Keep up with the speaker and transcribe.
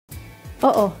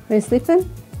Uh-oh, are you sleeping?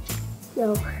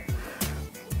 No.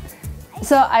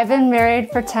 So I've been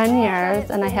married for 10 years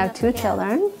and I have 2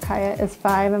 children. Kaya is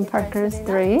 5 and Parker is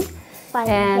 3. 5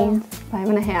 and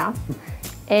 5.5.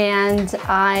 And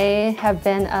I have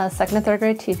been a 2nd and 3rd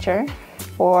grade teacher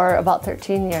for about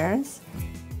 13 years.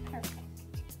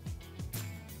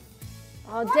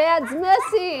 Oh, Dad's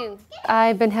missing!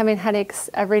 I've been having headaches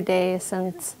every day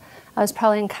since I was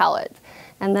probably in college.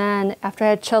 And then after I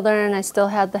had children, I still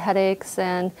had the headaches,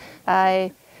 and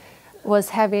I was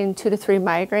having 2 to 3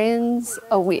 migraines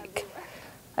a week.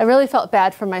 I really felt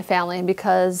bad for my family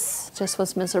because it just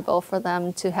was miserable for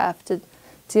them to have to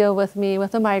deal with me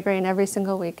with a migraine every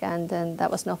single weekend, and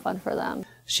that was no fun for them.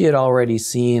 She had already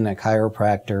seen a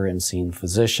chiropractor and seen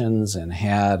physicians and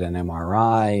had an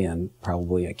MRI and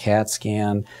probably a CAT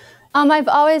scan. I've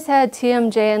always had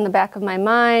TMJ in the back of my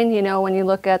mind. You know, when you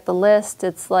look at the list,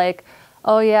 it's like,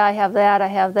 oh yeah, I have that, I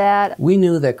have that. We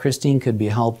knew that Christine could be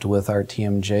helped with our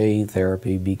TMJ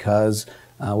therapy because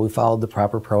we followed the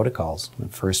proper protocols.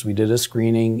 First we did a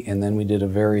screening and then we did a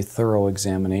very thorough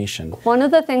examination. One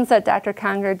of the things that Dr.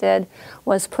 Conger did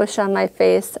was push on my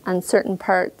face on certain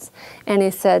parts, and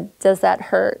he said, "Does that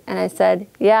hurt?" And I said,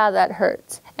 "Yeah, that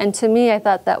hurts." And to me, I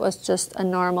thought that was just a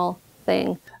normal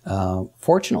thing.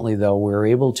 Fortunately though, we were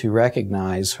able to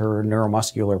recognize her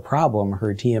neuromuscular problem,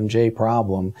 her TMJ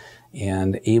problem,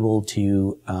 and able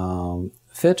to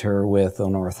fit her with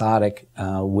an orthotic,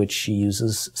 which she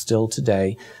uses still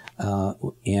today,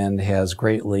 and has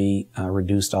greatly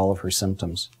reduced all of her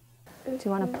symptoms. Do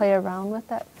you want to play around with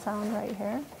that sound right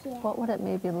here? Yeah. What would it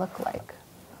maybe look like?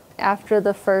 After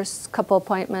the first couple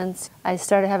appointments, I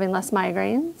started having less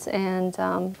migraines,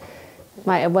 and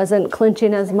I wasn't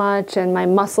clenching as much, and my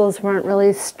muscles weren't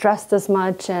really stressed as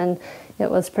much, and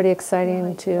it was pretty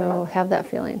exciting to have that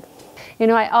feeling. You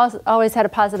know, I always had a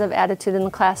positive attitude in the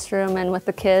classroom and with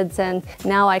the kids, and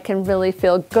now I can really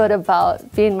feel good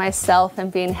about being myself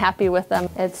and being happy with them.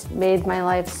 It's made my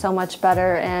life so much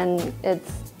better, and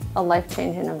it's a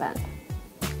life-changing event.